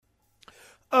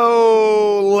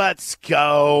Let's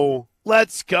go.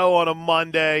 Let's go on a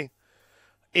Monday.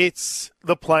 It's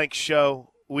the Plank Show.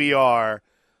 We are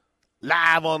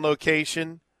live on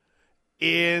location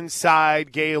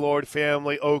inside Gaylord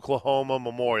Family Oklahoma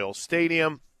Memorial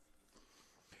Stadium.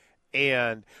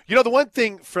 And, you know, the one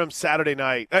thing from Saturday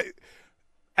night,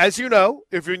 as you know,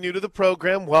 if you're new to the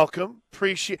program, welcome.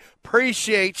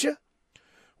 Appreciate you.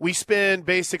 We spend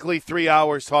basically 3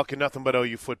 hours talking nothing but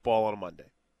OU football on a Monday.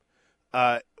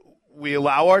 We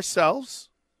allow ourselves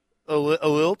a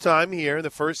little time here in the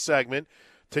first segment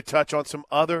to touch on some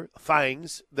other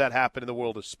things that happen in the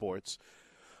world of sports.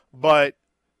 But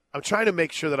I'm trying to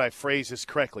make sure that I phrase this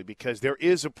correctly because there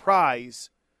is a prize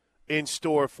in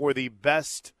store for the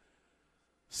best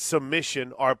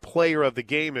submission, our player of the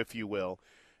game, if you will.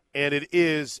 And it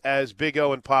is, as Big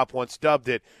O and Pop once dubbed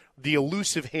it, the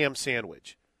elusive ham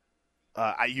sandwich.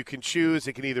 You can choose.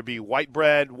 It can either be white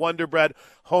bread, Wonder Bread,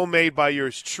 homemade by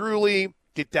yours truly.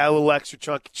 Get that little extra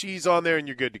chunk of cheese on there, and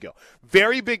you're good to go.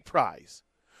 Very big prize.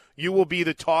 You will be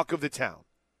the talk of the town.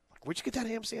 Where'd you get that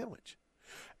ham sandwich?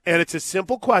 And it's a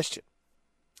simple question,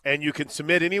 and you can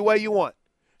submit any way you want.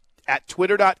 At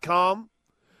twitter.com,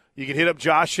 you can hit up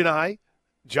Josh and I.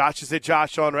 Josh is at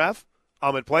Josh on Ref.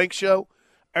 I'm at Plank Show.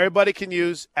 Everybody can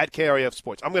use at KREF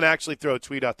Sports. I'm going to actually throw a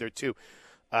tweet out there, too.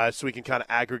 So we can kind of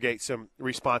aggregate some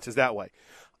responses that way.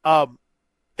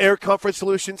 Air Comfort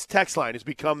Solutions text line has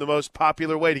become the most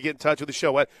popular way to get in touch with the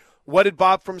show. What did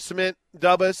Bob from Cement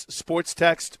dub us? Sports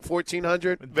Text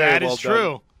 1400? That is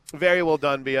true. Very well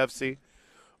done, BFC.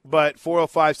 But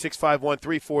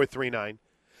 405-651-3439.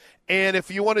 And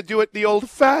if you want to do it the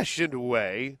old-fashioned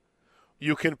way,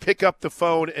 you can pick up the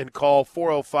phone and call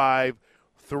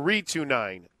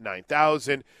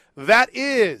 405-329-9000. That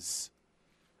is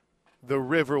the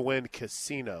Riverwind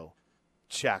Casino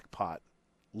jackpot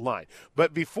line.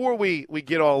 But before we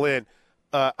get all in,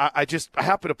 I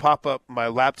happened to pop up my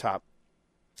laptop.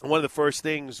 One of the first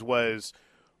things was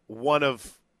I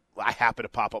happened to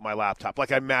pop up my laptop.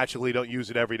 Like I magically don't use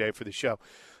it every day for the show,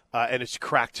 and it's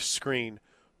cracked screen.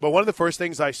 But one of the first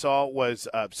things I saw was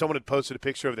someone had posted a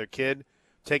picture of their kid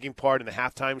taking part in the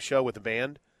halftime show with the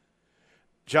band.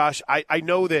 Josh, I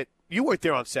know that you weren't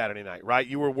there on Saturday night, right?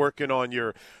 You were working on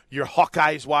your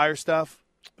Hawkeyes Wire stuff?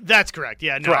 That's correct.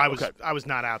 Yeah, no, correct. I was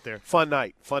not out there. Fun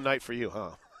night for you,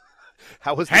 huh?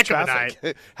 How was the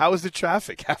traffic? How was the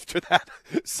traffic after that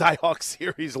Cyhawk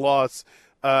series loss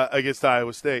against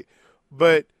Iowa State?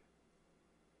 But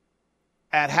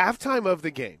at halftime of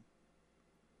the game,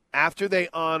 after they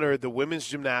honored the women's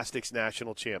gymnastics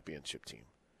national championship team,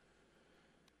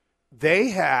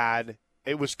 it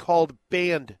was called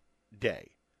Band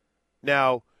Day.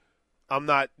 Now, I'm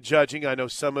not judging. I know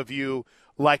some of you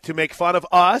like to make fun of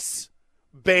us,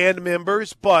 band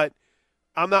members, but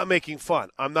I'm not making fun.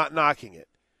 I'm not knocking it.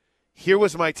 Here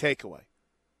was my takeaway.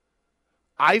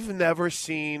 I've never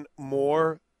seen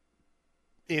more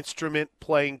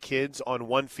instrument-playing kids on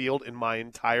one field in my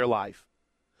entire life.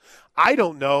 I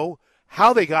don't know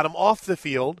how they got them off the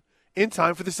field in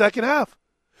time for the second half.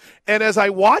 And as I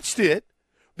watched it,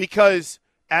 because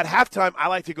at halftime I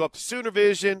like to go up to Sooner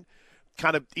Vision,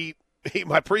 kind of eat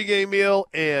my pregame meal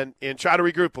and try to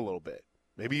regroup a little bit.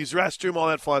 Maybe use the restroom, all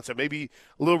that fun stuff. Maybe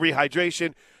a little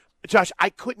rehydration. Josh, I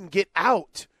couldn't get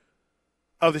out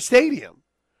of the stadium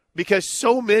because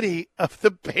so many of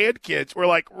the band kids were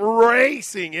like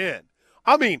racing in.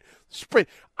 I mean, sprint.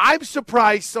 I'm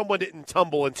surprised someone didn't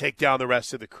tumble and take down the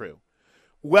rest of the crew.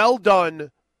 Well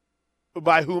done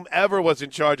by whomever was in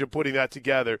charge of putting that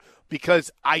together, because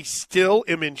I still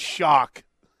am in shock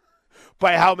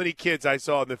by how many kids I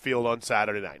saw in the field on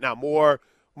Saturday night. Now, more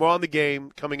on the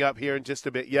game coming up here in just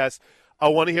a bit. Yes, I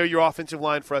want to hear your offensive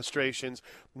line frustrations.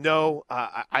 No,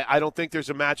 I don't think there's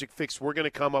a magic fix we're going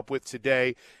to come up with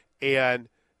today. And,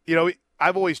 you know,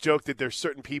 I've always joked that there's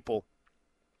certain people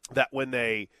that when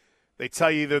they tell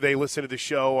you either they listen to the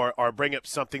show or bring up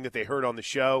something that they heard on the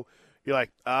show, you're like,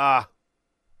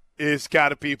 it's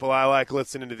kind of people I like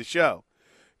listening to the show.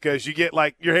 Because you get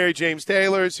like your Harry James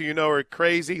Taylors, who you know are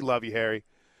crazy. Love you, Harry.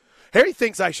 Harry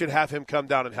thinks I should have him come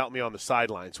down and help me on the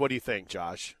sidelines. What do you think,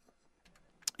 Josh?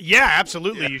 Yeah,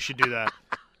 absolutely. Yeah. You should do that.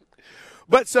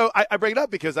 But so I bring it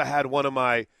up because I had one of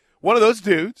those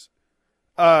dudes,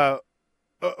 my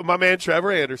man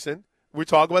Trevor Anderson. We're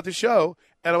talking about the show,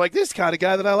 and I'm like, this kind of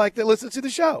guy that I like that listens to the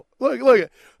show. Look,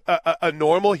 a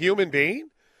normal human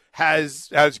being has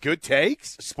good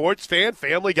takes. Sports fan,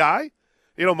 family guy.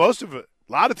 You know, most of it.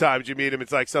 A lot of times you meet him,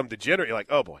 it's like some degenerate. You're like,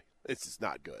 oh, boy, this is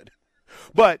not good.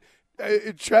 But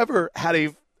Trevor had a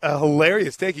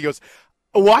hilarious take. He goes,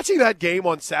 watching that game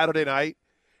on Saturday night,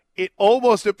 it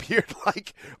almost appeared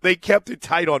like they kept it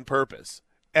tight on purpose.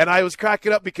 And I was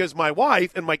cracking up because my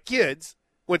wife and my kids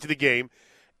went to the game,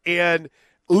 and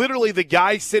literally the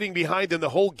guy sitting behind them the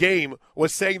whole game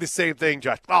was saying the same thing,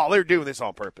 Josh. Oh, they're doing this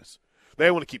on purpose. They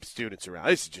want to keep students around.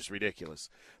 This is just ridiculous.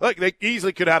 Look, they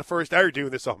easily could have had a first. They're doing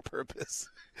this on purpose.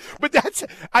 But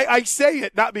I say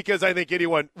it not because I think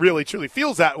anyone really truly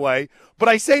feels that way, but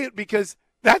I say it because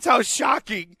that's how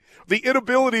shocking the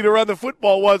inability to run the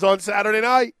football was on Saturday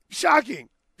night. Shocking.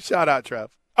 Shout out,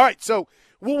 Trev. All right, so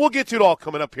we'll get to it all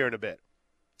coming up here in a bit.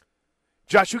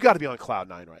 Josh, you got to be on cloud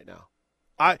nine right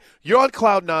now. You're on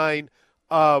cloud nine.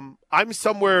 I'm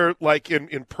somewhere like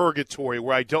in purgatory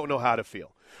where I don't know how to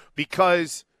feel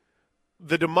because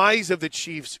the demise of the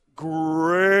Chiefs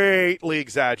greatly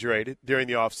exaggerated during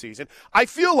the offseason. I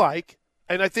feel like,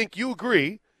 and I think you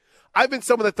agree, I've been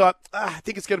someone that thought, I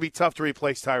think it's going to be tough to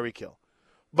replace Tyreek Hill.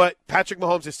 But Patrick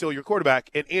Mahomes is still your quarterback,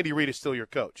 and Andy Reid is still your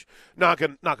coach. Not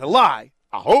gonna lie,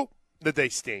 I hope that they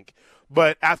stink.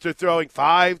 But after throwing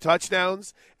 5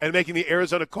 touchdowns and making the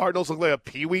Arizona Cardinals look like a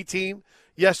peewee team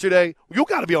yesterday, you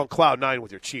got to be on cloud nine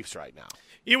with your Chiefs right now.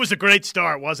 It was a great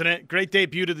start, wasn't it? Great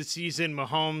debut to the season.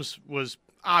 Mahomes was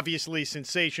obviously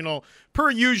sensational.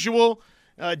 Per usual,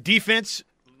 defense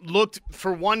looked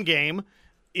for one game,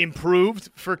 improved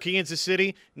for Kansas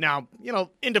City. Now,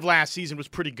 end of last season was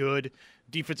pretty good,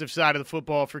 defensive side of the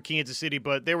football for Kansas City,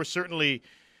 but there were certainly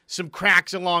some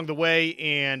cracks along the way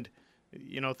and,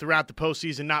 throughout the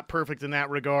postseason, not perfect in that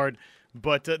regard.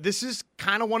 But this is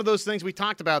kind of one of those things we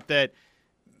talked about that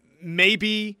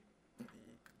maybe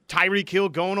Tyreek Hill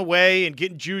going away and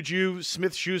getting Juju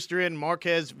Smith-Schuster and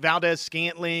Marquez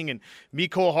Valdez-Scantling and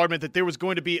Mecole Hardman, that there was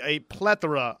going to be a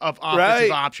plethora of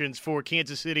offensive options for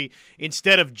Kansas City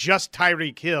instead of just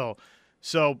Tyreek Hill.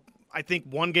 So I think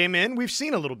one game in, we've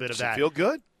seen a little bit of that.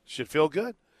 Should feel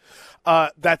good.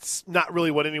 That's not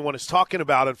really what anyone is talking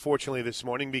about, unfortunately, this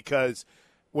morning, because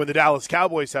when the Dallas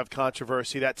Cowboys have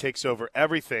controversy, that takes over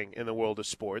everything in the world of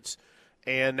sports.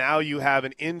 And now you have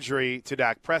an injury to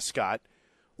Dak Prescott.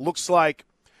 Looks like,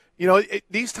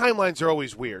 these timelines are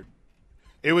always weird.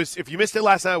 It was, if you missed it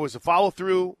last night, it was a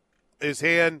follow-through, his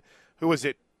hand. Who was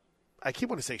it? I keep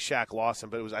wanting to say Shaq Lawson,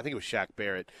 but I think it was Shaq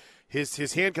Barrett.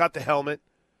 His hand caught the helmet,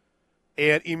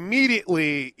 and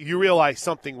immediately you realize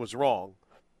something was wrong.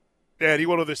 And he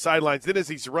went over the sidelines. Then as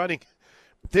he's running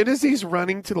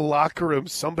to the locker room,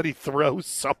 somebody throws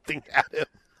something at him.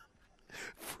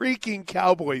 Freaking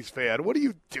Cowboys fan, what are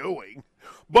you doing?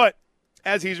 But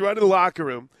as he's running the locker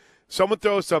room, someone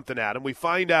throws something at him. We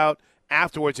find out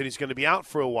afterwards that he's going to be out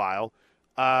for a while.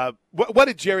 What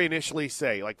did Jerry initially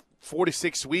say? Like 4 to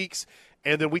 6 weeks?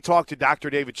 And then we talked to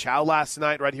Dr. David Chow last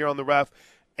night right here on the Ref,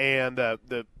 and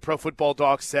the Pro Football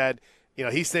Doc said,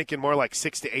 he's thinking more like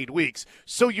 6 to 8 weeks.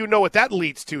 So you know what that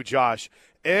leads to, Josh.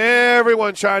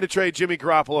 Everyone trying to trade Jimmy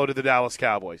Garoppolo to the Dallas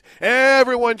Cowboys.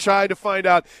 Everyone trying to find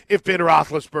out if Ben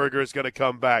Roethlisberger is going to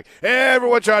come back.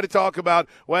 Everyone trying to talk about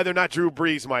whether or not Drew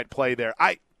Brees might play there.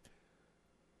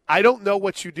 I don't know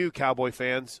what you do, Cowboy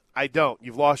fans. I don't.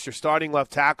 You've lost your starting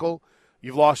left tackle.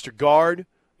 You've lost your guard.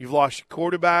 You've lost your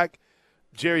quarterback.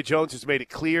 Jerry Jones has made it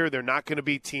clear they're not going to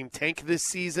be Team Tank this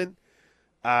season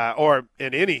or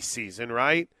in any season,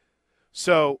 right?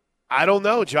 So I don't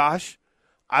know, Josh.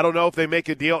 I don't know if they make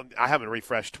a deal. I haven't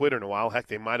refreshed Twitter in a while. Heck,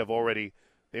 they might have already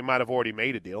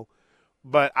made a deal.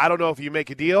 But I don't know if you make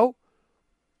a deal.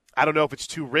 I don't know if it's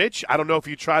too rich. I don't know if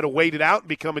you try to wait it out and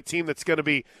become a team that's going to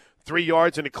be 3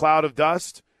 yards in a cloud of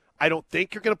dust. I don't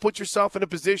think you're going to put yourself in a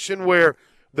position where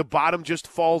the bottom just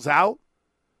falls out.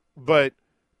 But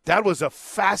that was a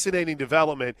fascinating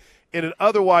development in an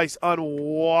otherwise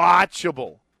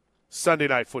unwatchable Sunday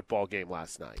night football game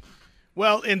last night.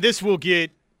 Well, and this will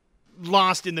get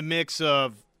lost in the mix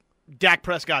of Dak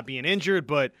Prescott being injured,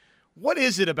 but what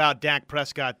is it about Dak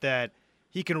Prescott that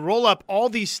he can roll up all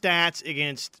these stats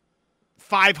against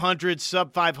 500,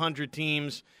 sub-500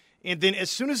 teams, and then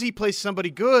as soon as he plays somebody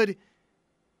good,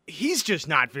 he's just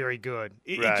not very good.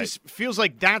 It just feels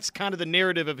like that's kind of the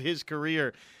narrative of his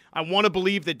career. I want to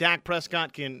believe that Dak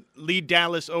Prescott can lead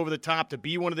Dallas over the top to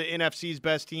be one of the NFC's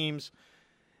best teams.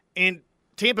 And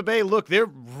Tampa Bay, look, they're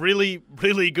really,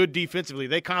 really good defensively.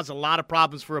 They cause a lot of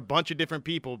problems for a bunch of different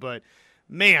people, but,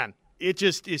 man, it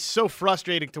just is so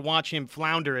frustrating to watch him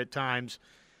flounder at times.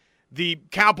 The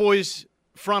Cowboys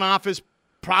front office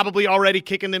probably already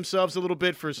kicking themselves a little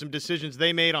bit for some decisions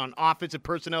they made on offensive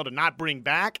personnel to not bring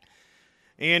back.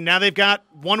 And now they've got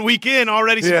 1 week in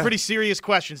already some pretty serious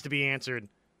questions to be answered.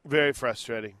 Very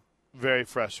frustrating. Very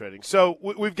frustrating. So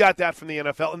we've got that from the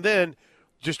NFL. And then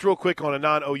just real quick on a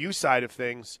non-OU side of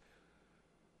things,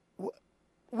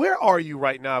 where are you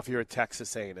right now if you're a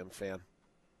Texas A&M fan?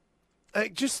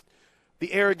 Just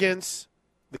the arrogance,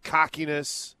 the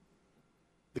cockiness,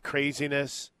 the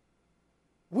craziness.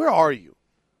 Where are you?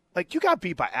 Like, you got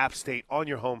beat by App State on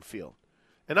your home field.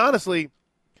 And honestly,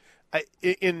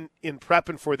 in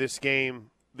prepping for this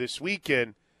game this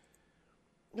weekend,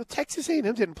 Texas A&M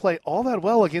didn't play all that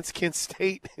well against Kent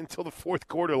State until the fourth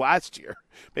quarter last year.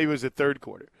 Maybe it was the third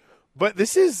quarter. But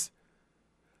this is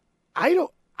 –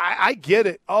 I get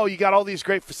it. Oh, you got all these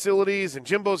great facilities, and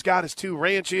Jimbo's got his 2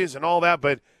 ranches and all that.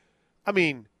 But, I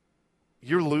mean,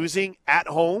 you're losing at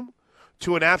home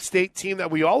to an App State team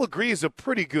that we all agree is a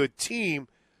pretty good team.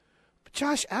 But,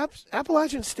 Josh,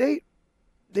 Appalachian State,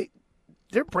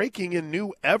 they're breaking in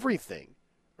new everything,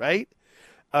 right?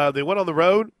 They went on the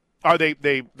road. Or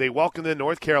they welcomed in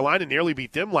North Carolina, nearly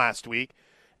beat them last week,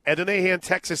 and then they hand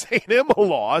Texas A&M a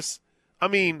loss. I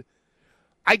mean,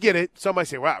 I get it. Somebody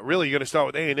say, wow, really, you're going to start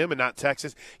with A&M and not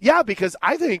Texas? Yeah, because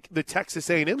I think the Texas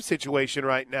A&M situation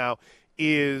right now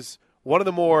is one of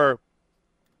the more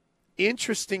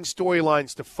interesting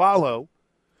storylines to follow,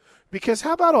 because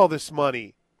how about all this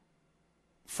money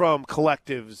from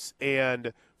collectives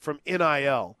and from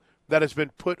NIL that has been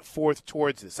put forth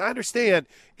towards this? I understand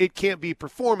it can't be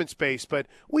performance-based, but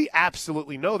we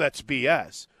absolutely know that's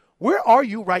BS. Where are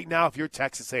you right now if you're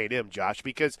Texas A&M, Josh?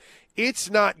 Because it's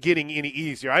not getting any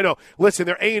easier. I know, listen,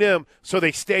 they're A&M, so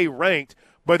they stay ranked,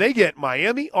 but they get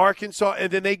Miami, Arkansas,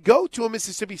 and then they go to a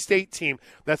Mississippi State team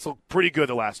that's looked pretty good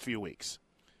the last few weeks.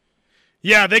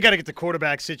 Yeah, they got to get the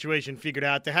quarterback situation figured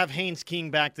out. To have Haynes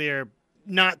King back there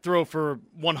not throw for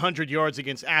 100 yards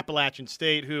against Appalachian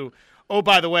State, who – oh,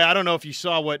 by the way, I don't know if you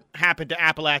saw what happened to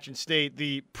Appalachian State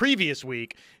the previous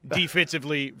week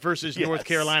defensively versus North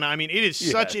Carolina. I mean, it is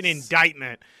such an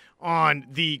indictment on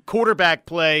the quarterback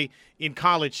play in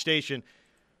College Station.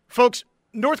 Folks,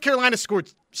 North Carolina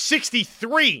scored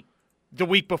 63 the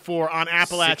week before on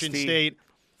Appalachian State.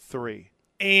 3.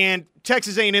 And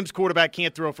Texas A&M's quarterback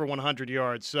can't throw for 100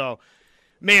 yards. So,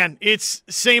 man, it's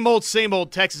same old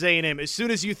Texas A&M. As soon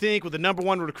as you think with the number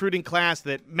 1 recruiting class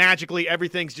that magically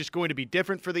everything's just going to be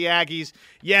different for the Aggies,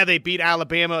 yeah, they beat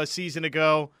Alabama a season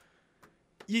ago.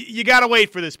 You got to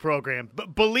wait for this program.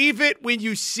 But believe it when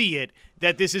you see it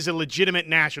that this is a legitimate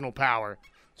national power.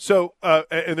 So,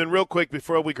 and then real quick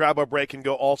before we grab our break and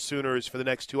go all Sooners for the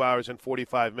next 2 hours and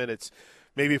 45 minutes,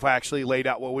 maybe if I actually laid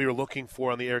out what we were looking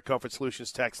for on the Air Comfort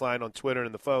Solutions text line on Twitter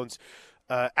and the phones.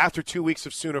 After 2 weeks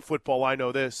of Sooner football, I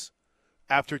know this.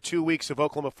 After 2 weeks of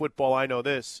Oklahoma football, I know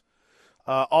this.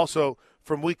 Also,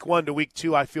 from week 1 to week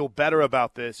 2, I feel better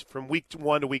about this. From week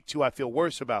 1 to week 2, I feel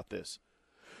worse about this.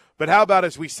 But how about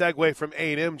as we segue from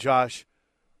A&M, Josh?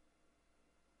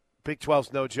 Big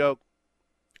 12's no joke.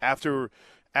 After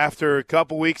a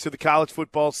couple weeks of the college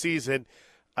football season,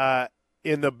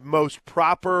 in the most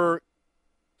proper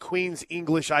Queen's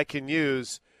English I can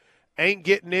use, ain't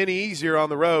getting any easier on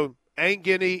the road. Ain't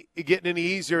getting any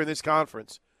easier in this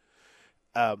conference.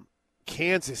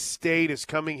 Kansas State is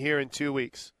coming here in 2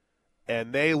 weeks,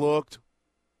 and they looked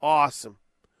awesome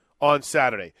on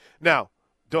Saturday. Now,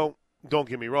 don't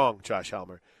get me wrong, Josh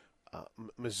Helmer.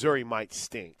 Missouri might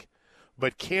stink,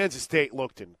 but Kansas State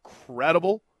looked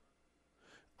incredible.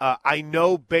 I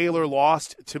know Baylor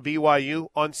lost to BYU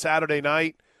on Saturday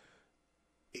night,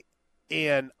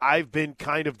 and I've been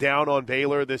kind of down on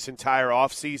Baylor this entire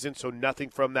offseason, so nothing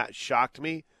from that shocked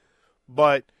me.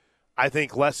 But I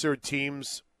think lesser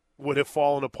teams would have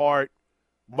fallen apart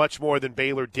much more than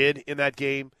Baylor did in that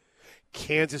game.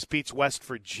 Kansas beats West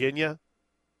Virginia.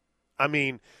 I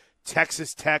mean,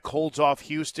 Texas Tech holds off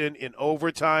Houston in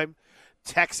overtime.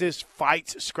 Texas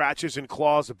fights, scratches, and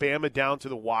claws Bama down to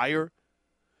the wire.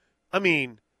 I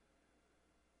mean,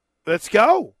 let's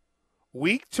go.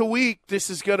 Week to week, this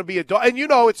is going to be and you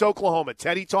know it's Oklahoma.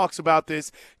 Teddy talks about this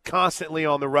constantly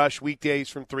on The Rush, weekdays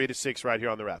from 3 to 6 right here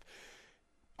on The Ref.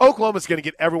 Oklahoma's going to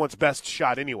get everyone's best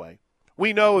shot anyway.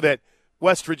 We know that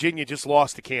West Virginia just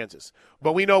lost to Kansas.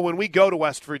 But we know when we go to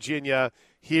West Virginia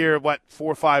here, 4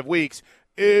 or 5 weeks,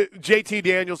 JT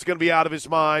Daniels is going to be out of his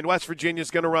mind. West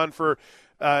Virginia's going to run for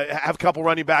have a couple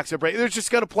running backs. They're just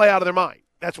going to play out of their mind.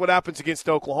 That's what happens against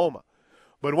Oklahoma.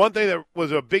 But one thing that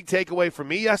was a big takeaway for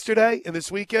me yesterday and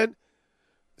this weekend,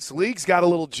 this league's got a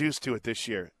little juice to it this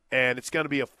year, and it's going to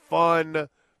be a fun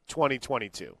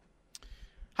 2022.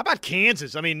 How about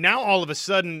Kansas? I mean, now all of a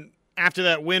sudden, after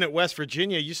that win at West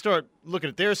Virginia, you start looking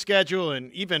at their schedule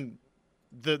and even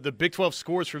the Big 12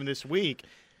 scores from this week.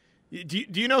 Do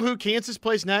you know who Kansas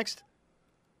plays next?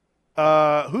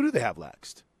 Who do they have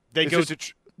next? They go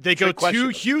to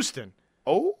Houston.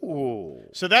 Oh.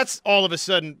 So that's all of a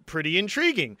sudden pretty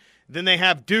intriguing. Then they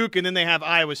have Duke, and then they have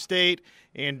Iowa State,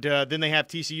 and then they have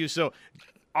TCU. So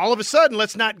all of a sudden,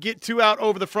 let's not get too out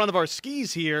over the front of our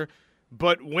skis here,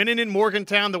 But winning in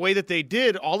Morgantown the way that they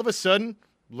did, all of a sudden,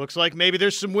 looks like maybe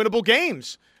there's some winnable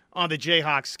games on the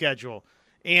Jayhawks schedule.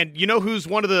 And you know who's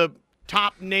one of the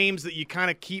top names that you kind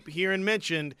of keep hearing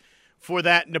mentioned for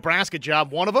that Nebraska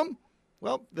job? One of them?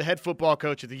 Well, the head football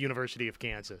coach at the University of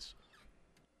Kansas.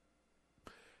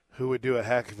 Who would do a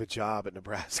heck of a job at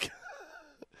Nebraska?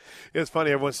 It's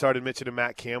funny, everyone started mentioning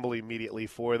Matt Campbell immediately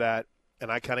for that,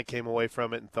 and I kind of came away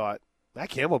from it and thought, Matt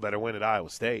Campbell better win at Iowa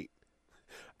State.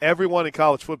 Everyone in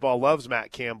college football loves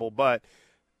Matt Campbell, but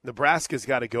Nebraska's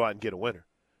got to go out and get a winner.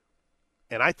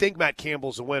 And I think Matt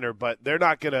Campbell's a winner, but they're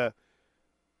not going to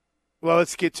 – well,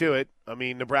 let's get to it. I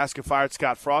mean, Nebraska fired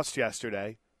Scott Frost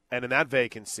yesterday, and in that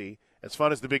vacancy – as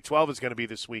fun as the Big 12 is going to be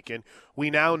this weekend,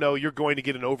 we now know you're going to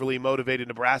get an overly motivated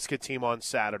Nebraska team on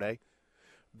Saturday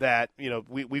that, you know,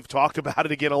 we've talked about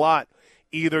it again a lot.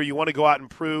 Either you want to go out and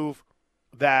prove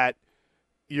that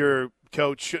your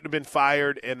coach shouldn't have been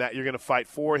fired and that you're going to fight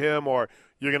for him, or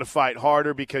you're going to fight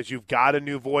harder because you've got a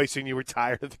new voice and you were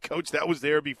tired of the coach that was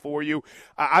there before you.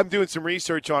 I'm doing some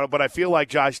research on it, but I feel like,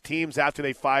 Josh, teams after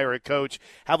they fire a coach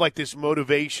have like this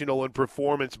motivational and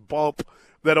performance bump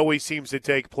that always seems to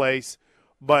take place.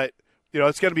 But, you know,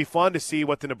 it's going to be fun to see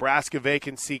what the Nebraska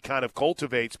vacancy kind of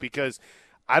cultivates, because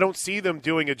I don't see them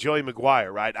doing a Joey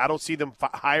McGuire, right? I don't see them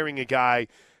hiring a guy,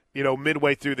 you know,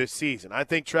 midway through this season. I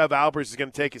think Trev Albers is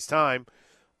going to take his time.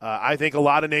 I think a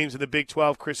lot of names in the Big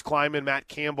 12, Chris Kleiman, Matt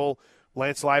Campbell,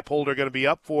 Lance Leipold, are going to be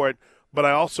up for it. But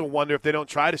I also wonder if they don't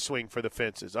try to swing for the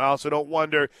fences. I also don't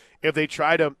wonder if they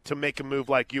try to make a move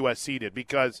like USC did,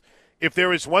 because if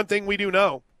there is one thing we do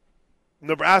know,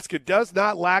 Nebraska does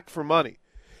not lack for money.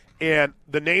 And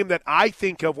the name that I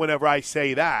think of whenever I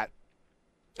say that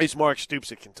is Mark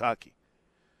Stoops at Kentucky.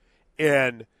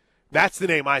 And that's the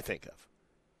name I think of,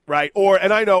 right?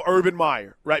 And I know Urban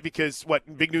Meyer, right? Because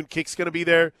Big Noon Kick's going to be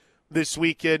there this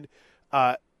weekend.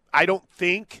 I don't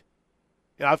think,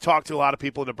 and I've talked to a lot of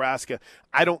people in Nebraska,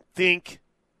 I don't think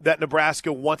that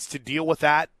Nebraska wants to deal with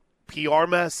that PR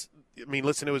mess. I mean,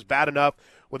 listen, it was bad enough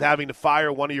with having to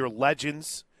fire one of your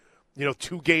legends,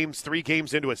 2 games, 3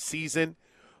 games into a season.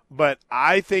 But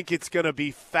I think it's going to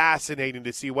be fascinating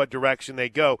to see what direction they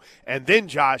go. And then,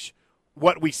 Josh,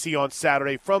 what we see on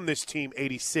Saturday from this team,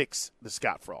 86, the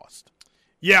Scott Frost.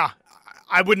 Yeah,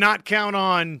 I would not count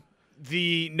on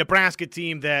the Nebraska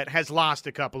team that has lost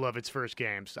a couple of its first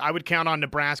games. I would count on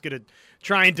Nebraska to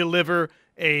try and deliver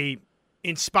a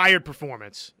inspired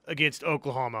performance against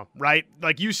Oklahoma, right?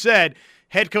 Like you said,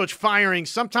 head coach firing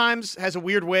sometimes has a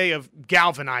weird way of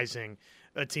galvanizing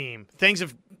a team. Things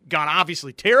have gone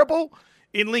obviously terrible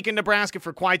in Lincoln, Nebraska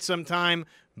for quite some time,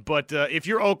 but if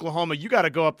you're Oklahoma, you got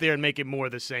to go up there and make it more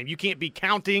of the same. You can't be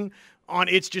counting on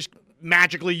it's just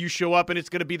magically you show up and it's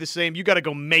going to be the same. You got to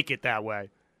go make it that way.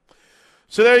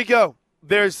 So there you go.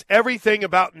 There's everything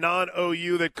about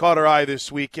non-OU that caught our eye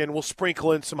this weekend. We'll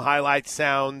sprinkle in some highlight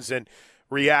sounds and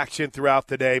reaction throughout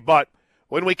the day. But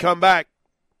when we come back,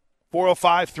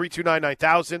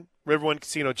 405-329-9000, Riverwind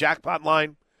Casino jackpot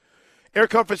line. Air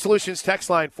Comfort Solutions text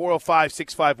line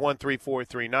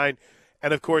 405-651-3439.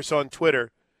 And, of course, on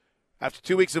Twitter. After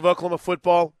 2 weeks of Oklahoma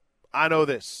football, I know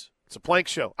this. It's a Plank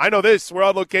Show. I know this. We're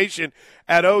on location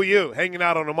at OU, hanging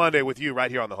out on a Monday with you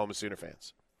right here on the Home of Sooner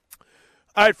Fans.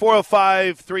 All right,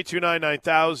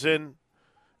 405-329-9000,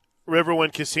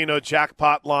 Riverwind Casino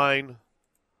jackpot line.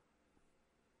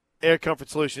 Air Comfort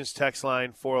Solutions text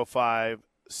line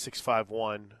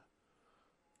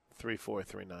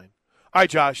 405-651-3439. All right,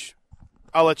 Josh.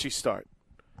 I'll let you start.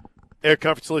 Air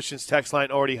Comfort Solutions text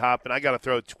line already hopping. I got to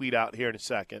throw a tweet out here in a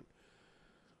second.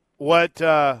 What'd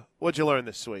you learn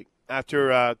this week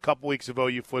after a couple weeks of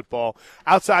OU football?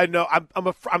 I'm trying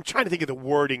to think of the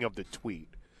wording of the tweet,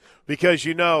 because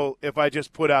if I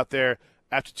just put out there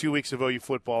after 2 weeks of OU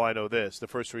football, I know this. The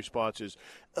first response is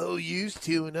OU's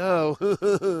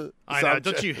 2-0. I know.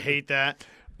 Don't you hate that?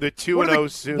 The 2-0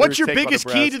 Sooners. What's your biggest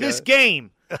key to this game?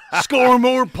 Score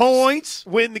more points,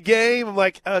 win the game. I'm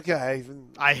like, okay.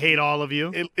 I hate all of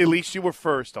you. At least you were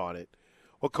first on it.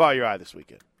 What caught your eye this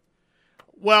weekend?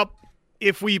 Well,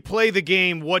 if we play the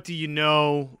game, what do you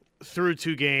know through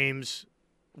 2 games?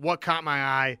 What caught my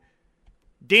eye?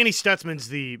 Danny Stutzman's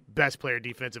the best player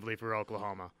defensively for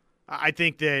Oklahoma. I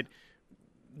think that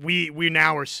we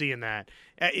now are seeing that.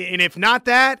 And if not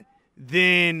that,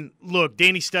 then look,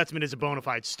 Danny Stutzman is a bona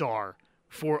fide star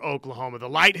for Oklahoma. The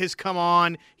light has come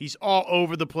on. He's all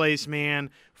over the place, man.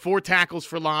 4 tackles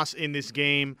for loss in this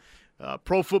game.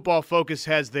 Pro Football Focus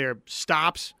has their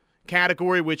stops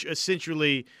category, which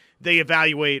essentially they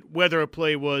evaluate whether a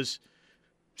play was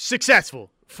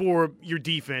successful for your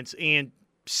defense, and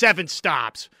 7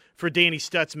 stops for Danny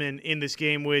Stutzman in this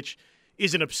game, which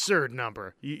is an absurd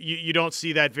number. You don't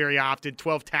see that very often.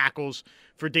 12 tackles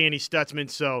for Danny Stutzman.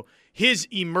 So his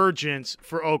emergence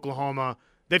for Oklahoma,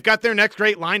 they've got their next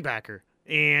great linebacker.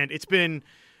 And it's been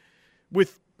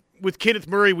with Kenneth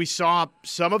Murray, we saw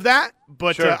some of that,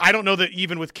 but Sure. I don't know that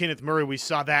even with Kenneth Murray we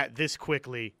saw that this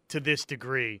quickly to this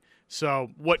degree.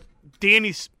 So what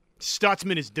Danny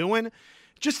Stutzman is doing,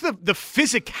 just the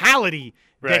physicality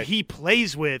Right. that he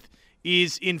plays with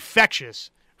is infectious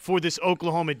for this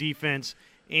Oklahoma defense.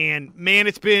 And man,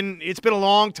 it's been a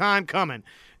long time coming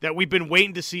that we've been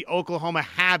waiting to see Oklahoma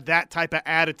have that type of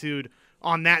attitude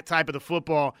on that type of the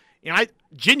football. And I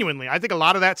think a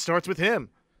lot of that starts with him.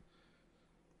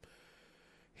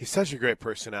 He's such a great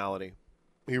personality.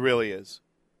 He really is.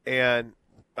 And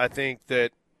I think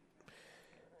that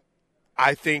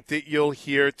you'll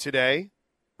hear today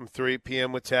from 3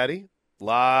 p.m. with Teddy a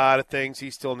lot of things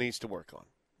he still needs to work on.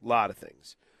 A lot of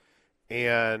things.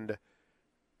 And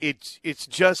it's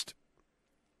just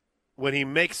when he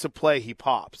makes a play, he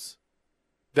pops.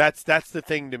 That's the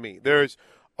thing to me.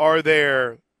 Are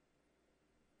there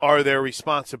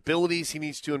responsibilities he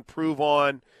needs to improve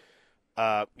on?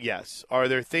 Yes. Are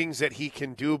there things that he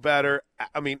can do better?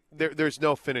 I mean, there's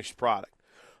no finished product.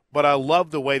 But I love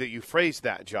the way that you phrased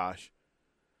that, Josh.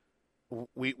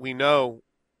 We know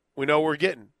we're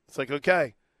getting. It's like,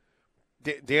 okay,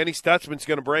 Danny Stutzman's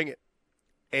going to bring it.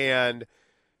 And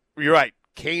you're right.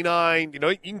 K9,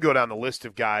 you can go down the list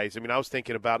of guys. I mean, I was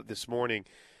thinking about it this morning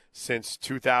since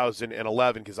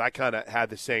 2011 because I kind of had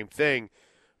the same thing.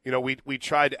 We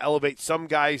tried to elevate some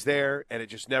guys there, and it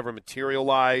just never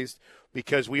materialized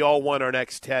because we all want our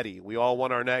next Teddy. We all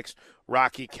want our next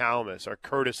Rocky Kalmus, our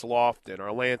Curtis Lofton,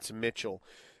 our Lance Mitchell.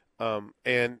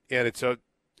 And it's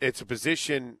a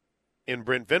position in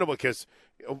Brent Venable because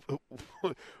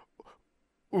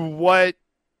what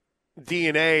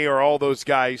DNA are all those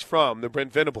guys from? The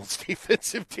Brent Venables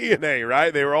defensive DNA,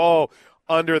 right? They were all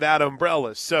under that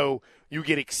umbrella. So you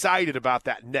get excited about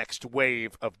that next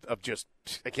wave of just,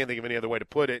 I can't think of any other way to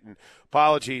put it, and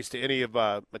apologies to any of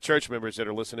my church members that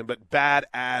are listening, but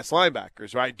badass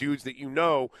linebackers, right? Dudes that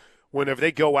whenever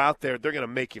they go out there, they're going to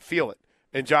make you feel it.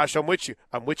 And Josh, I'm with you.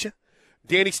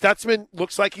 Danny Stutzman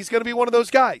looks like he's going to be one of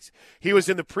those guys. He was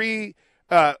in the preseason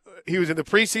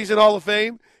Hall of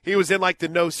Fame. He was in like the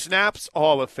no snaps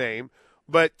Hall of Fame.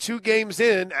 But 2 games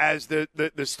in as the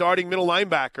starting middle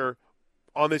linebacker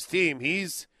on this team,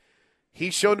 he's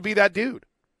shown to be that dude.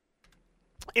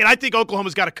 And I think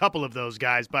Oklahoma's got a couple of those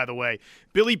guys, by the way.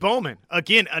 Billy Bowman,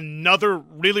 again, another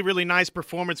really, really nice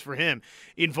performance for him.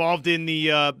 Involved in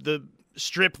the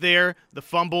strip there, the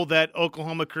fumble that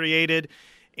Oklahoma created.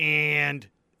 And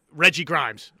Reggie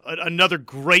Grimes, another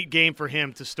great game for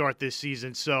him to start this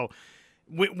season. So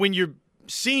when you're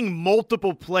seeing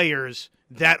multiple players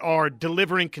that are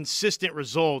delivering consistent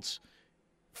results,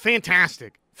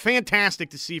 fantastic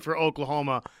to see for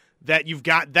Oklahoma that you've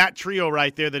got that trio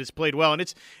right there that has played well. And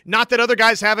it's not that other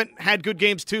guys haven't had good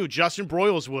games too. Justin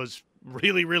Broyles was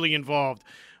really, really involved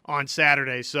on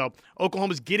Saturday. So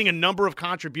Oklahoma's getting a number of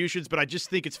contributions, but I just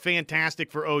think it's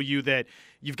fantastic for OU that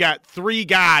you've got 3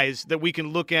 guys that we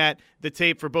can look at the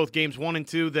tape for both games 1 and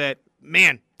 2 that,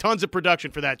 man, tons of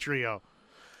production for that trio.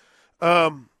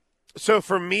 So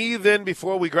for me then,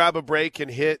 before we grab a break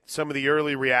and hit some of the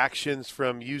early reactions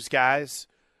from you guys,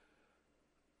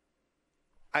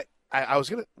 I was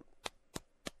going to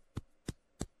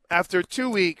 – after 2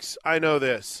 weeks, I know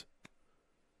this.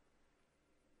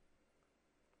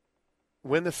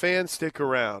 When the fans stick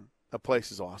around, a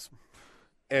place is awesome.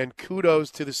 And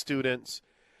kudos to the students.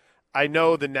 I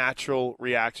know the natural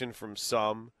reaction from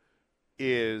some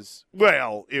is,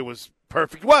 well, it was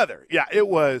perfect weather. Yeah, it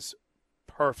was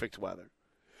perfect weather.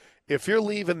 If you're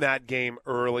leaving that game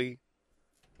early,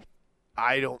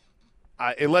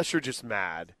 unless you're just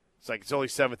mad. It's like it's only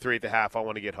 7-3 at the half. I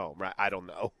want to get home, right? I don't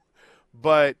know.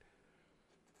 But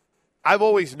I've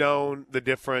always known the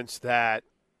difference that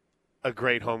a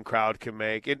great home crowd can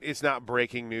make. It's not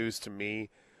breaking news to me,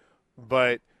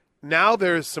 but now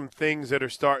there's some things that are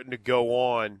starting to go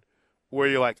on where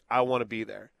you're like, I want to be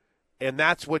there. And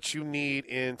that's what you need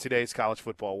in today's college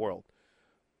football world.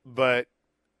 But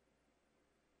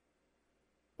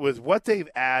with what they've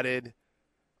added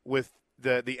with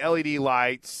the LED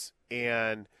lights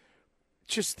and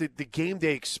just the game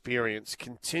day experience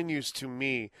continues to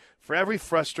me, for every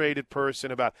frustrated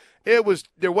person about there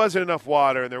wasn't enough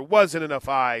water and there wasn't enough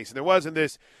ice and there wasn't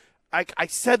this. I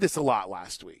said this a lot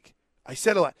last week. I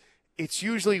said a lot. It's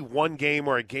usually one game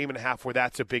or a game and a half where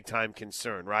that's a big time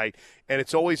concern, right? And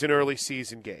it's always an early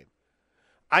season game.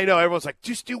 I know everyone's like,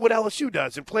 just do what LSU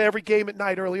does and play every game at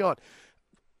night early on.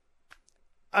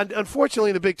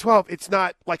 unfortunately, in the Big 12, it's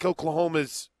not like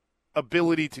Oklahoma's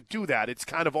ability to do that. It's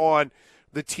kind of on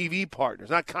the TV partners.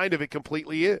 Not kind of, it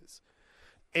completely is.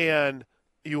 And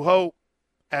you hope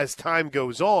as time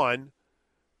goes on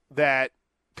that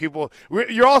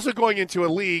you're also going into a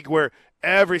league where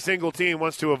every single team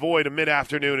wants to avoid a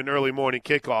mid-afternoon and early morning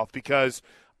kickoff because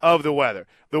of the weather.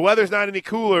 The weather's not any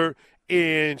cooler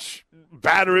in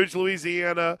Baton Rouge,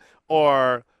 Louisiana,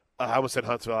 or I almost said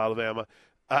Huntsville, Alabama.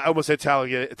 I almost said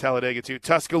Talladega, too.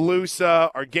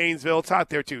 Tuscaloosa or Gainesville, it's hot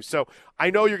there, too. So I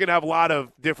know you're going to have a lot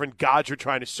of different gods you're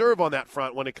trying to serve on that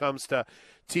front when it comes to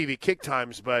TV kick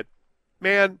times. But,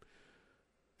 man,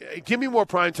 give me more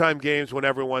primetime games when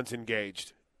everyone's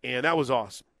engaged. And that was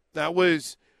awesome. That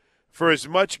was, for as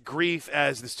much grief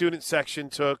as the student section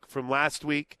took from last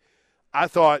week, I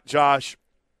thought, Josh,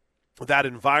 that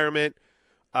environment,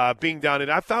 being down in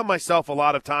it, I found myself a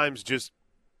lot of times just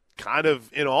kind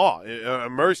of in awe,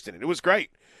 immersed in it. It was great.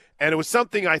 And it was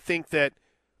something I think that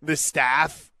the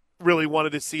staff really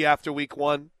wanted to see after week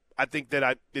one. I think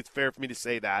that it's fair for me to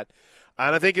say that.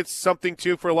 And I think it's something,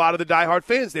 too, for a lot of the diehard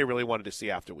fans they really wanted to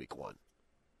see after week one.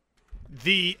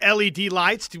 The LED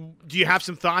lights, do you have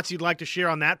some thoughts you'd like to share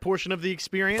on that portion of the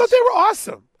experience? I thought they were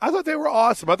awesome.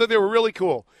 I thought they were really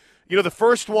cool. You know, the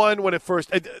first one, when it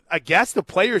first, I guess the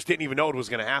players didn't even know it was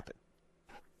going to happen.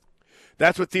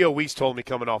 That's what Theo Weiss told me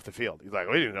coming off the field. He's like,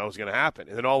 we didn't know it was going to happen.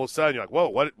 And then all of a sudden, you're like, whoa,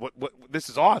 what, this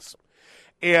is awesome.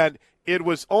 And it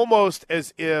was almost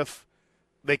as if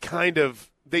they kind of,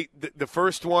 the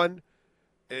first one,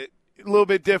 a little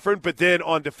bit different, but then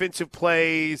on defensive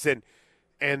plays and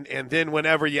then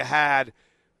whenever you had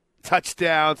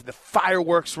touchdowns, the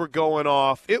fireworks were going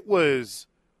off. It was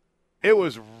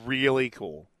really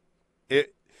cool.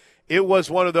 It was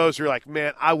one of those where you're like,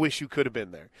 man, I wish you could have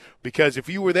been there. Because if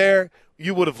you were there,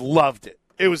 you would have loved it.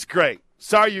 It was great.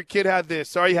 Sorry your kid had this.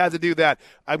 Sorry you had to do that.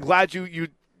 I'm glad you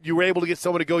were able to get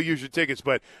someone to go use your tickets.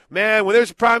 But, man, when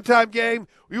there's a primetime game,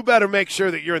 you better make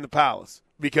sure that you're in the Palace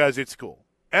because it's cool.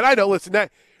 And I know, listen,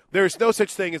 there's no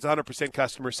such thing as 100%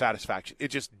 customer satisfaction. It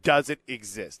just doesn't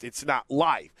exist. It's not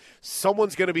life.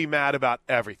 Someone's going to be mad about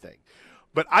everything.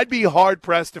 But I'd be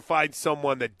hard-pressed to find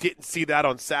someone that didn't see that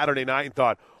on Saturday night and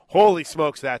thought, holy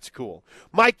smokes, that's cool.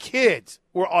 My kids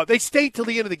they stayed till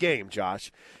the end of the game, Josh,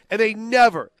 and they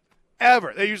never,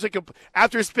 ever, they usually,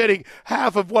 after spending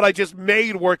half of what I just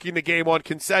made working the game on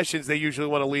concessions, they usually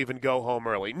want to leave and go home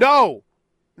early. No,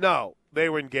 they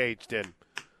were engaged in.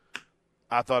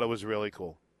 I thought it was really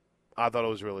cool.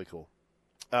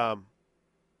 So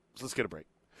let's get a break.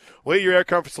 We'll get your Air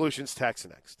Comfort Solutions text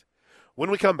next. When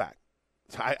we come back,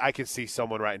 I can see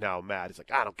someone right now mad. It's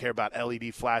like, I don't care about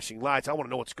LED flashing lights. I want to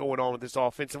know what's going on with this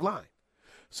offensive line.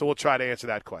 So we'll try to answer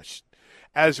that question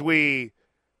as we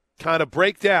kind of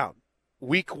break down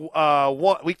week 2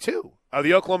 of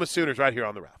the Oklahoma Sooners right here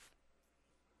on the Ref.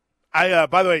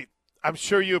 By the way, I'm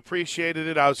sure you appreciated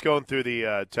it. I was going through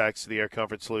the text, the Air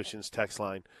Comfort Solutions text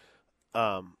line.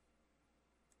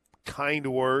 Kind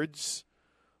words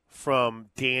from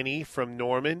Danny from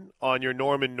Norman on your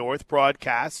Norman North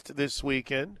broadcast this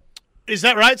weekend. Is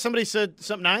that right? Somebody said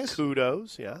something nice?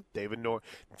 Kudos, yeah.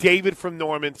 David from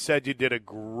Norman said you did a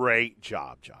great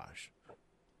job, Josh.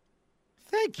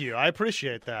 Thank you. I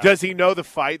appreciate that. Does he know the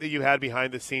fight that you had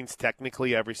behind the scenes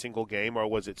technically every single game, or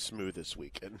was it smooth this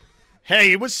weekend?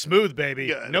 Hey, it was smooth, baby.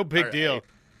 Good. No big deal.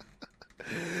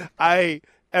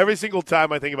 Every single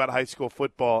time I think about high school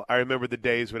football, I remember the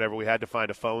days whenever we had to find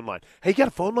a phone line. Hey, you got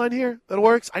a phone line here that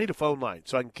works? I need a phone line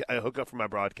so I hook up for my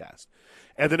broadcast.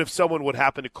 And then if someone would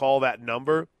happen to call that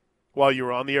number while you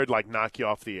were on the air, like knock you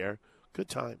off the air, good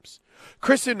times.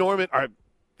 Chris and Norman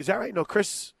is that right? No,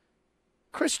 Chris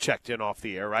checked in off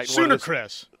the air, right? Sooner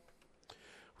Chris.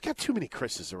 We got too many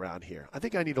Chris's around here. I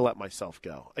think I need to let myself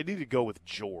go. I need to go with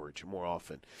George more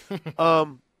often.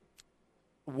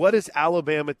 What does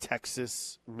Alabama,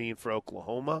 Texas mean for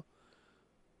Oklahoma?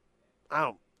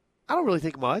 I don't really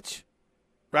think much,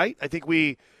 right? I think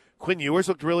Quinn Ewers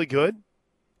looked really good.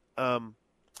 Did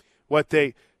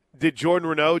Jordan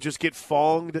Renaud just get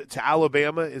fonged to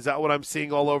Alabama? Is that what I'm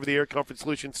seeing all over the Air Comfort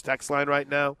Solutions text line right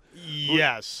now?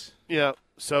 Yes. Yeah.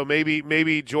 So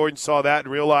maybe Jordan saw that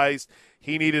and realized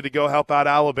he needed to go help out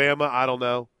Alabama. I don't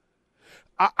know.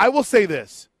 I will say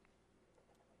this.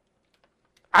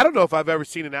 I don't know if I've ever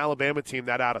seen an Alabama team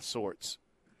that out of sorts.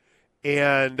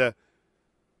 And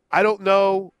I don't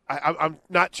know. I'm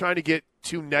not trying to get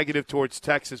too negative towards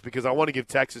Texas because I want to give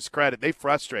Texas credit. They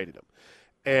frustrated them.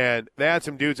 And they had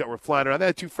some dudes that were flying around. They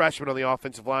had 2 freshmen on the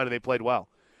offensive line, and they played well.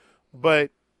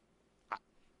 But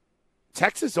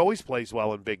Texas always plays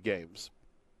well in big games.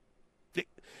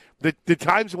 The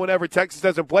times whenever Texas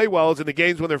doesn't play well is in the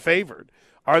games when they're favored.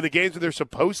 are the games where they're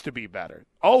supposed to be better.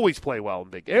 Always play well in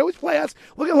big games. They always play us.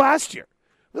 Look at last year.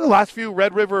 Look at the last few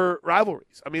Red River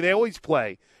rivalries. I mean, they always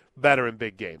play better in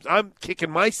big games. I'm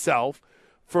kicking myself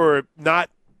for not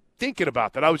thinking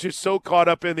about that. I was just so caught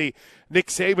up in the Nick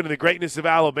Saban and the greatness of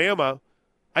Alabama.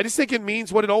 I just think it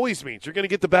means what it always means. You're going to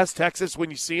get the best Texas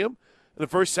when you see them the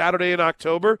first Saturday in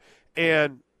October,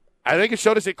 and I think it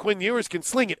showed us that Quinn Ewers can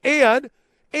sling it.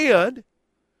 And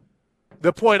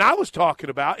the point I was talking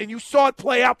about, and you saw it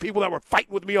play out, people that were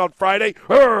fighting with me on Friday,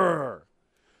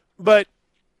 but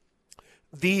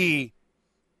they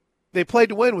played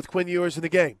to win with Quinn Ewers in the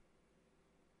game.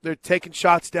 They're taking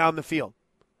shots down the field.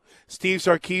 Steve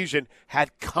Sarkisian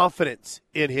had confidence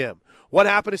in him. What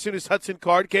happened as soon as Hudson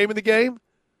Card came in the game?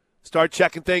 Start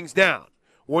checking things down.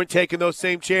 Weren't taking those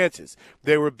same chances.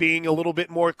 They were being a little bit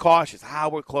more cautious.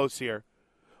 We're close here.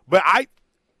 But I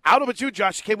don't know about you,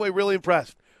 Josh, came away really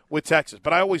impressed with Texas.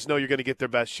 But I always know you're going to get their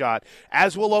best shot,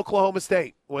 as will Oklahoma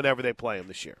State whenever they play them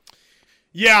this year.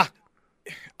 Yeah,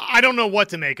 I don't know what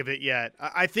to make of it yet.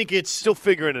 I think it's still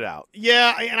figuring it out.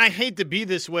 Yeah, and I hate to be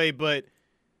this way, but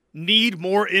need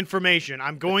more information.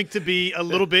 I'm going to be a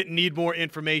little bit need more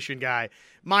information guy.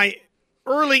 My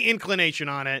early inclination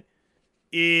on it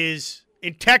is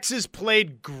in Texas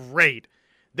played great.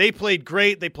 They played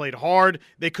great. They played hard.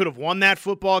 They could have won that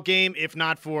football game if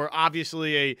not for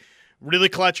obviously a really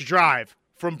clutch drive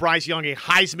from Bryce Young, a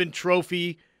Heisman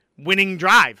Trophy winning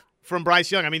drive from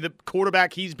Bryce Young. I mean, the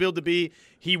quarterback he's billed to be,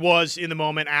 he was in the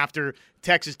moment after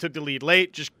Texas took the lead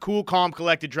late. Just cool, calm,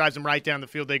 collected, drives them right down the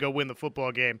field. They go win the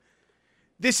football game.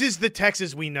 This is the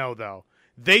Texas we know, though.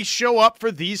 They show up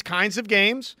for these kinds of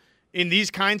games in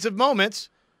these kinds of moments,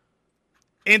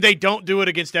 and they don't do it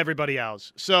against everybody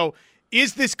else. So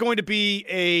is this going to be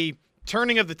a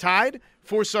turning of the tide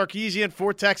for Sarkisian,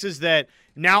 for Texas, that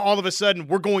now all of a sudden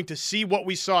we're going to see what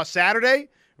we saw Saturday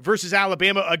versus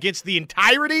Alabama against the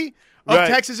entirety of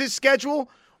Texas's schedule?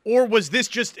 Or was this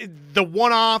just the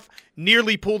one-off,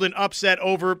 nearly pulled an upset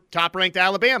over top-ranked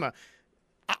Alabama?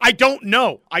 I don't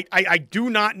know. I do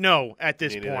not know at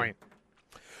this point.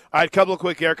 All right, a couple of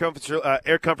quick Air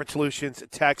Comfort Solutions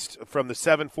text from the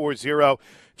 740.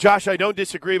 Josh, I don't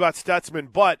disagree about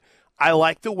Stutzman, but I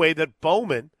like the way that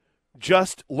Bowman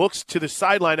just looks to the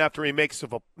sideline after he makes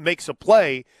a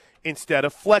play instead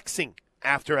of flexing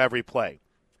after every play.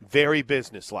 Very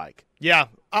businesslike. Yeah,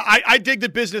 I dig the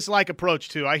businesslike approach,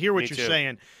 too. I hear what you're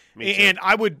saying. And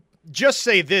I would just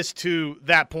say this to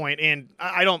that point, and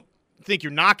I don't think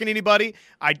you're knocking anybody.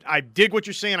 I dig what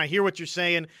you're saying. I hear what you're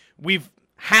saying. We've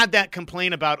had that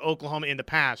complaint about Oklahoma in the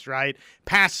past, right?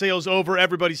 Pass sails over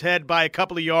everybody's head by a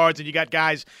couple of yards, and you got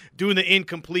guys doing the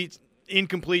incomplete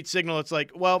signal. It's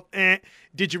like, well,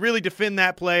 did you really defend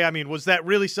that play? I mean, was that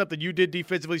really something you did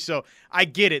defensively? So I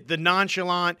get it. The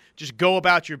nonchalant, just go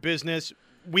about your business.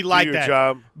 We like do your that.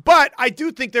 Job. But I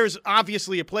do think there's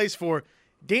obviously a place for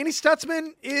Danny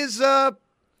Stutzman is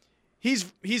he's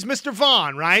Mr.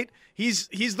 Vaughn, right?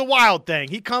 He's the wild thing.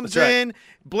 He comes in,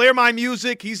 blare my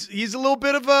music. He's a little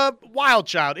bit of a wild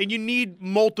child, and you need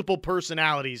multiple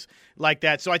personalities like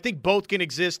that. So I think both can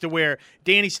exist to where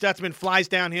Danny Stutzman flies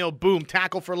downhill, boom,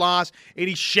 tackle for loss, and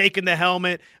he's shaking the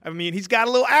helmet. I mean, he's got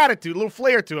a little attitude, a little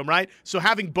flair to him, right? So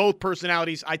having both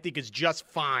personalities, I think, is just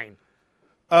fine.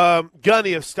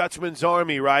 Gunny of Stutzman's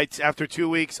Army writes, after 2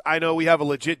 weeks, I know we have a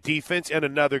legit defense and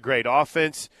another great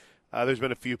offense. There's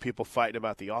been a few people fighting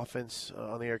about the offense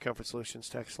on the Air Comfort Solutions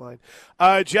text line.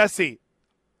 Jesse,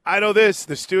 I know this.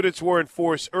 The students were in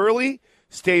force early,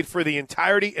 stayed for the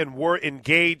entirety, and were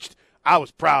engaged. I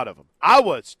was proud of them. I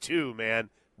was too,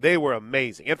 man. They were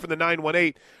amazing. And for the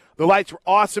 918, the lights were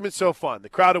awesome and so fun. The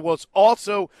crowd was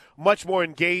also much more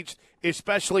engaged,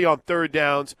 especially on third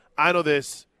downs. I know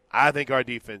this. I think our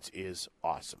defense is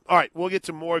awesome. All right, we'll get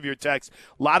some more of your texts.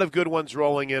 A lot of good ones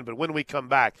rolling in, but when we come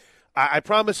back, I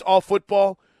promise all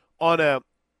football on a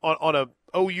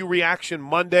OU reaction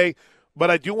Monday, but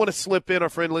I do want to slip in our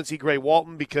friend Lindsey Gray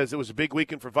Walton because it was a big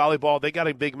weekend for volleyball. They got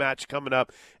a big match coming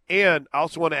up, and I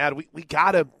also want to add we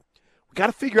gotta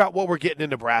figure out what we're getting in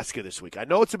Nebraska this week. I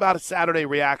know it's about a Saturday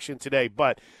reaction today,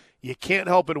 but you can't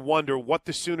help but wonder what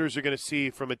the Sooners are going to see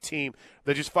from a team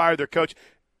that just fired their coach.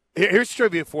 Here's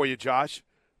trivia for you, Josh.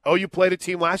 OU played a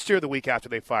team last year or the week after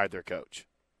they fired their coach.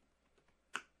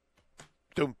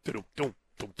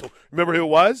 Remember who it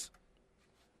was?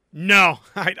 No,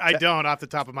 I don't off the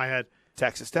top of my head.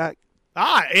 Texas Tech.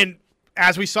 And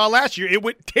as we saw last year, it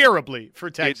went terribly for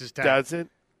Texas Tech. It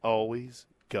doesn't always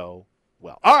go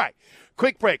well. All right,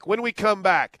 quick break. When we come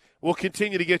back, we'll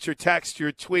continue to get your texts,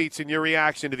 your tweets, and your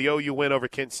reaction to the OU win over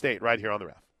Kent State right here on the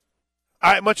Ref.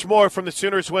 All right, much more from the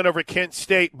Sooners win over Kent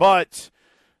State, but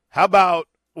how about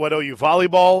what OU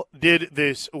Volleyball did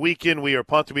this weekend. We are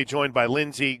pumped to be joined by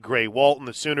Lindsey Gray Walton.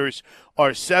 The Sooners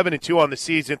are 7-2 on the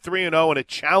season, 3-0 in a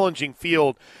challenging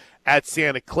field at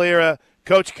Santa Clara.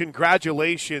 Coach,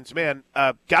 congratulations. Man,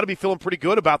 got to be feeling pretty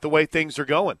good about the way things are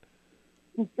going.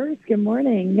 Well, first, good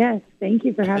morning. Yes, thank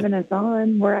you for having us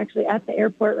on. We're actually at the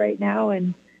airport right now,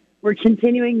 and we're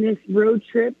continuing this road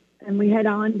trip, and we head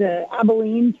on to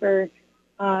Abilene for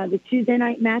the Tuesday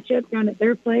night matchup down at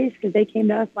their place because they came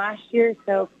to us last year.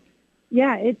 So,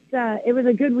 yeah, it was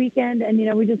a good weekend, and,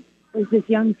 with this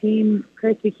young team,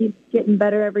 Chris, we keep getting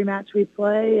better every match we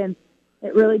play, and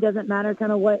it really doesn't matter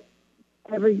kind of what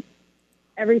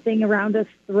everything around us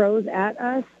throws at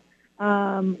us.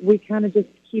 We kind of just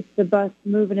keep the bus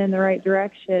moving in the right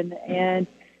direction. And,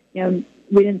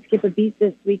 we didn't skip a beat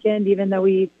this weekend, even though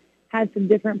we had some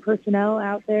different personnel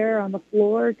out there on the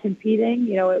floor competing.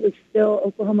 It was still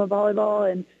Oklahoma volleyball.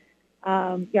 And,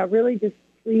 really just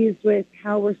pleased with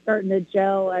how we're starting to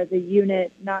gel as a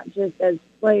unit, not just as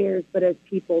players, but as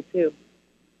people too.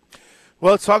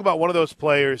 Well, let's talk about one of those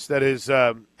players that is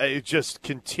just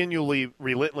continually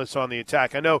relentless on the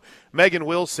attack. I know Megan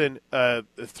Wilson,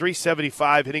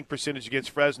 375 hitting percentage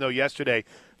against Fresno yesterday,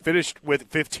 finished with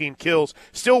 15 kills.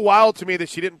 Still wild to me that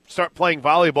she didn't start playing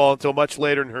volleyball until much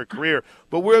later in her career.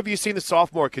 But where have you seen the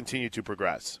sophomore continue to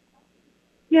progress?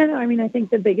 Yeah, no, I think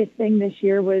the biggest thing this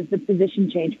year was the position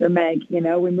change for Meg. We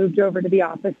moved over to the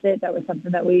opposite. That was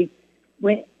something that we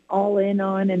went all in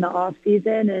on in the off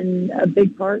season, and a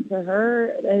big part to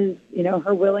her is,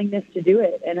 her willingness to do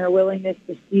it and her willingness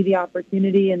to see the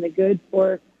opportunity and the good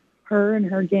for her and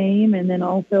her game. And then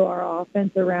also our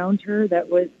offense around her that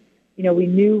was, we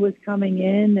knew was coming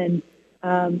in,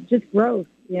 and just growth,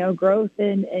 growth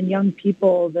in young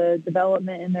people, the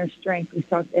development in their strength. We've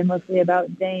talked endlessly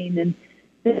about Dane, and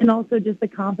then also just the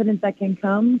confidence that can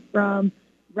come from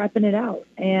repping it out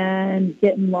and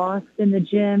getting lost in the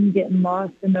gym, getting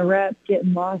lost in the reps,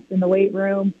 getting lost in the weight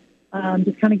room.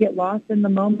 Just kind of get lost in the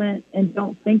moment and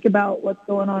don't think about what's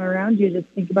going on around you. Just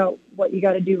think about what you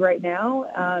got to do right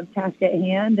now, task at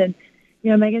hand. And,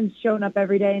 Megan's showing up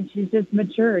every day, and she's just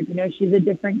matured. She's a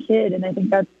different kid. And I think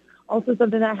that's also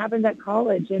something that happens at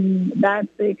college. And that's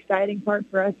the exciting part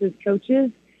for us as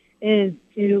coaches, is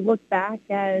to look back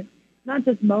at not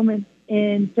just moments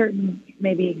in certain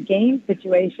maybe game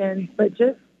situations, but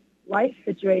just life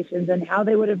situations and how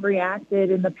they would have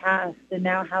reacted in the past and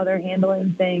now how they're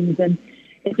handling things. And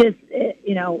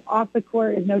off the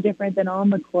court is no different than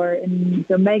on the court. And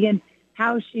so Megan,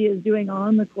 how she is doing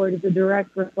on the court is a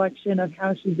direct reflection of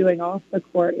how she's doing off the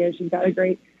court. She's got a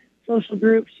great social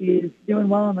group. She's doing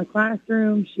well in the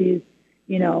classroom. She's,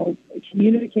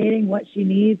 communicating what she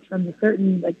needs from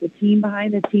the team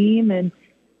behind the team. And,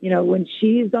 when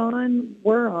she's on,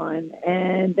 we're on.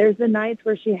 And there's the nights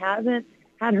where she hasn't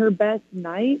had her best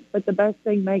night, but the best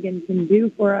thing Megan can do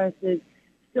for us is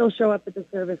still show up at the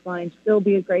service line, still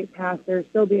be a great passer,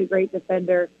 still be a great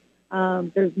defender.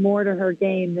 There's more to her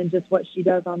game than just what she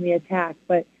does on the attack,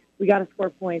 but we got to score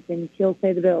points, and kills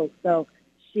pay the bills. So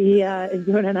she is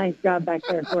doing a nice job back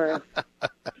there for us.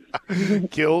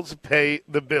 Kills pay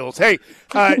the bills. Hey,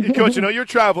 Coach, you're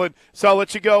traveling, so I'll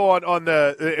let you go on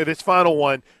this final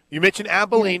one. You mentioned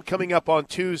Abilene coming up on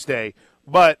Tuesday,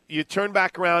 but you turn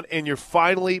back around and you're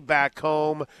finally back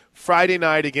home Friday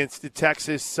night against the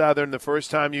Texas Southern, the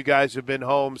first time you guys have been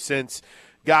home since,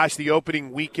 the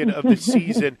opening weekend of the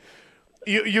season.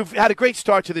 You've had a great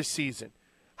start to this season.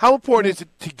 How important is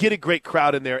it to get a great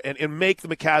crowd in there and make the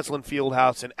McCaslin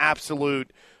Fieldhouse an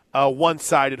absolute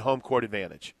one-sided home court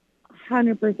advantage?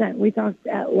 100%. We talked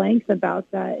at length about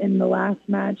that in the last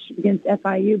match against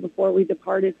FIU before we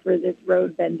departed for this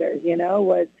road bender,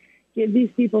 was give these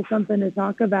people something to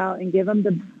talk about and give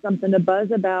them something to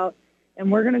buzz about. And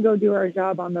we're going to go do our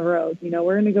job on the road. We're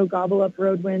going to go gobble up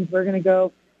road wins. We're going to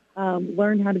go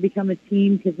learn how to become a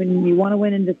team, because when you want to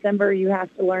win in December, you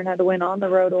have to learn how to win on the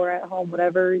road or at home,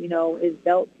 whatever, is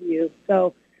dealt to you.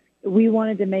 So we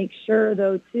wanted to make sure,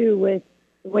 though, too, with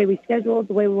the way we scheduled,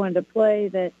 the way we wanted to play,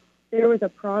 that there was a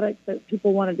product that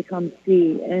people wanted to come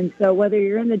see. And so whether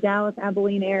you're in the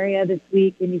Dallas-Abilene area this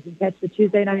week and you can catch the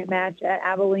Tuesday night match at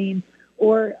Abilene,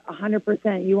 or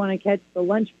 100% you want to catch the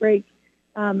lunch break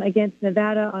against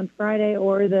Nevada on Friday,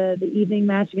 or the evening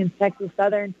match against Texas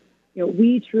Southern,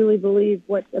 we truly believe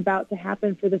what's about to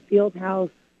happen for the field house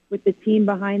with the team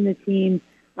behind the team,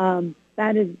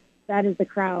 that is the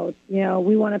crowd.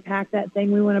 We want to pack that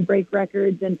thing. We want to break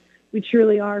records, and we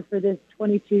truly are, for this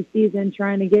 22 season,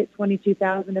 trying to get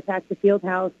 22,000 to pack the field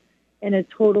house and a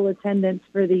total attendance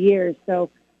for the year. So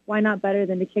why not better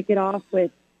than to kick it off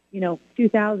with,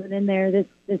 2,000 in there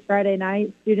this Friday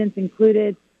night, students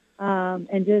included.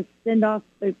 and just send off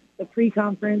the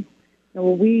pre-conference.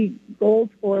 What we goaled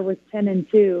for was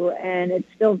 10-2, and it's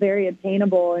still very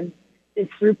attainable. And this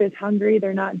group is hungry;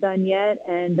 they're not done yet,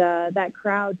 and that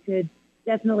crowd could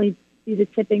definitely be the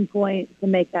tipping point to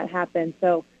make that happen.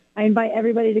 So I invite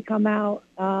everybody to come out.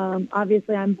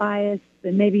 Obviously, I'm biased,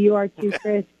 and maybe you are too,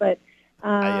 Chris. But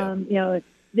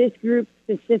this group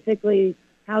specifically,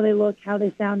 how they look, how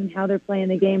they sound, and how they're playing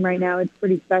the game right now, it's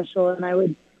pretty special. And I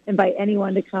would invite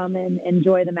anyone to come and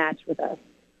enjoy the match with us.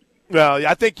 Well,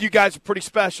 I think you guys are pretty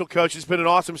special, Coach. It's been an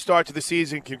awesome start to the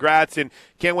season. Congrats, and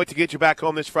can't wait to get you back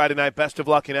home this Friday night. Best of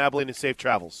luck in Abilene and safe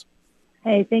travels.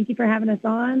 Hey, thank you for having us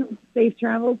on. Safe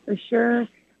travels for sure.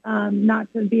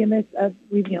 Not to be amiss of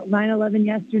 9/11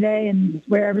 yesterday and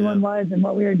where everyone was and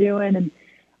what we were doing,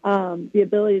 and the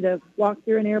ability to walk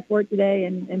through an airport today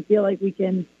and feel like we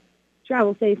can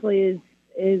travel safely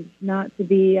is not to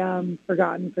be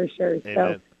forgotten for sure. Amen.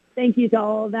 So thank you to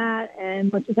all of that,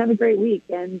 and let's just have a great week,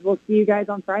 and we'll see you guys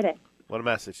on Friday. What a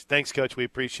message. Thanks, Coach. We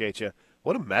appreciate you.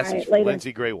 What a message right, from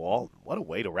Lindsey Gray-Walton. What a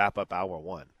way to wrap up hour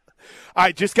one. All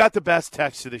right, just got the best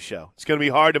text to the show. It's going to be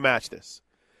hard to match this.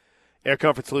 Air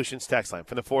Comfort Solutions text line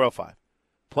from the 405.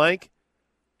 Plank,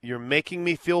 you're making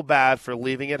me feel bad for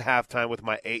leaving at halftime with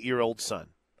my 8-year-old son.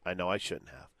 I know I shouldn't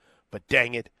have, but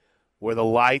dang it, were the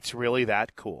lights really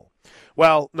that cool?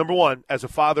 Well, number one, as a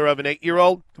father of an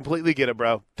 8-year-old, completely get it,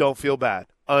 bro. Don't feel bad.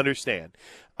 Understand.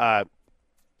 I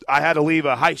had to leave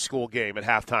a high school game at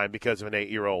halftime because of an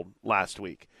 8-year-old last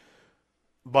week.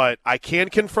 But I can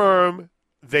confirm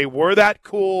they were that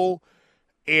cool,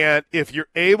 and if you're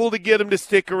able to get them to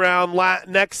stick around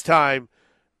next time,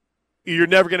 you're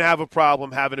never going to have a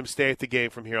problem having them stay at the game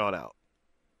from here on out.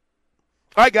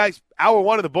 All right, guys, hour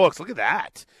one of the books. Look at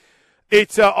that.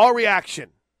 It's all reaction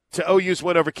to OU's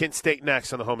win over Kent State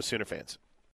next on the Home of Sooner Fans.